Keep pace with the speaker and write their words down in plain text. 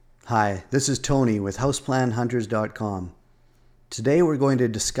Hi, this is Tony with HouseplanHunters.com. Today we're going to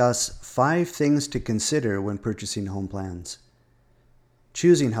discuss 5 things to consider when purchasing home plans.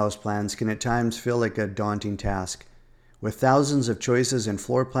 Choosing house plans can at times feel like a daunting task. With thousands of choices in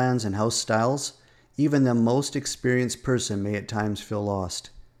floor plans and house styles, even the most experienced person may at times feel lost.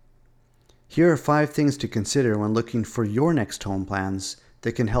 Here are 5 things to consider when looking for your next home plans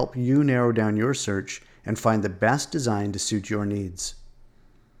that can help you narrow down your search and find the best design to suit your needs.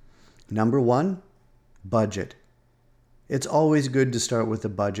 Number 1, budget. It's always good to start with a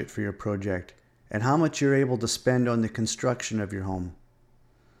budget for your project and how much you're able to spend on the construction of your home.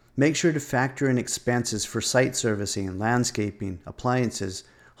 Make sure to factor in expenses for site servicing, landscaping, appliances,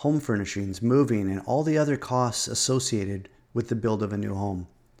 home furnishings, moving, and all the other costs associated with the build of a new home.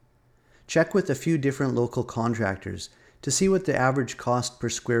 Check with a few different local contractors to see what the average cost per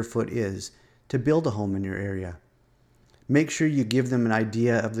square foot is to build a home in your area. Make sure you give them an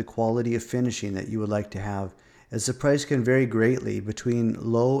idea of the quality of finishing that you would like to have, as the price can vary greatly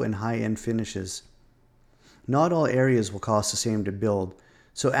between low and high-end finishes. Not all areas will cost the same to build,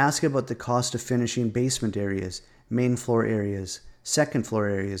 so ask about the cost of finishing basement areas, main floor areas, second floor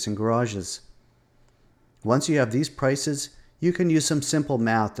areas, and garages. Once you have these prices, you can use some simple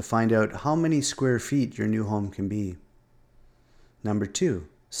math to find out how many square feet your new home can be. Number 2,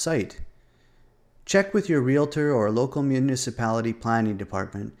 site. Check with your realtor or local municipality planning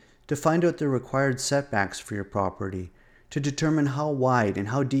department to find out the required setbacks for your property to determine how wide and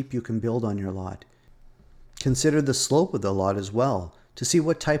how deep you can build on your lot. Consider the slope of the lot as well to see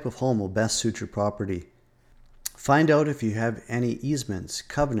what type of home will best suit your property. Find out if you have any easements,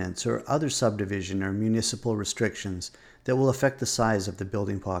 covenants, or other subdivision or municipal restrictions that will affect the size of the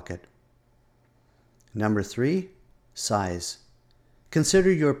building pocket. Number 3, size.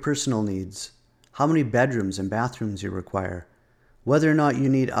 Consider your personal needs. How many bedrooms and bathrooms you require, whether or not you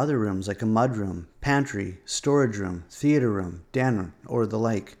need other rooms like a mudroom, pantry, storage room, theater room, den, or the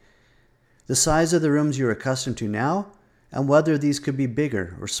like. The size of the rooms you're accustomed to now, and whether these could be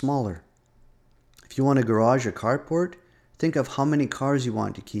bigger or smaller. If you want a garage or carport, think of how many cars you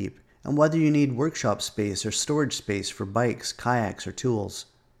want to keep, and whether you need workshop space or storage space for bikes, kayaks, or tools.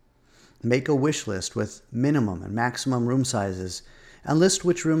 Make a wish list with minimum and maximum room sizes, and list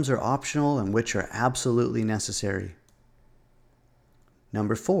which rooms are optional and which are absolutely necessary.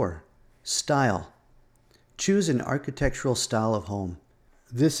 Number 4, style. Choose an architectural style of home.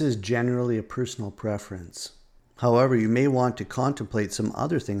 This is generally a personal preference. However, you may want to contemplate some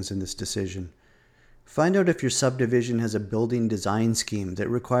other things in this decision. Find out if your subdivision has a building design scheme that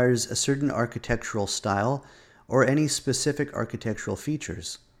requires a certain architectural style or any specific architectural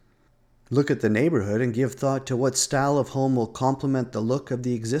features. Look at the neighborhood and give thought to what style of home will complement the look of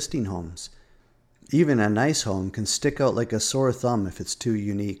the existing homes. Even a nice home can stick out like a sore thumb if it's too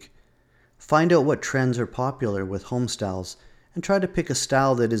unique. Find out what trends are popular with home styles and try to pick a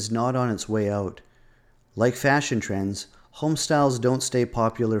style that is not on its way out. Like fashion trends, home styles don't stay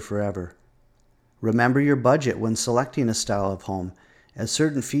popular forever. Remember your budget when selecting a style of home, as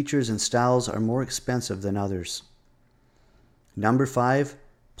certain features and styles are more expensive than others. Number 5,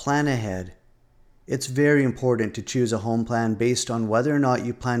 plan ahead. It's very important to choose a home plan based on whether or not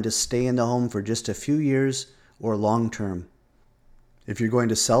you plan to stay in the home for just a few years or long term. If you're going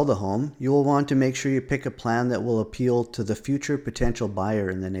to sell the home, you will want to make sure you pick a plan that will appeal to the future potential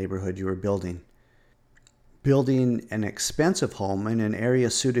buyer in the neighborhood you are building. Building an expensive home in an area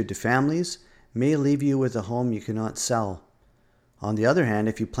suited to families may leave you with a home you cannot sell. On the other hand,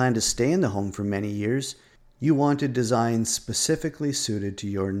 if you plan to stay in the home for many years, you want a design specifically suited to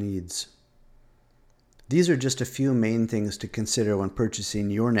your needs. These are just a few main things to consider when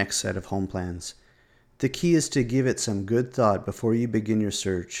purchasing your next set of home plans. The key is to give it some good thought before you begin your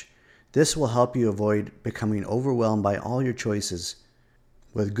search. This will help you avoid becoming overwhelmed by all your choices.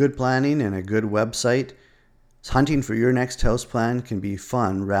 With good planning and a good website, hunting for your next house plan can be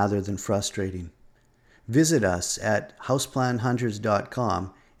fun rather than frustrating. Visit us at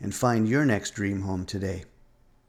HouseplanHunters.com and find your next dream home today.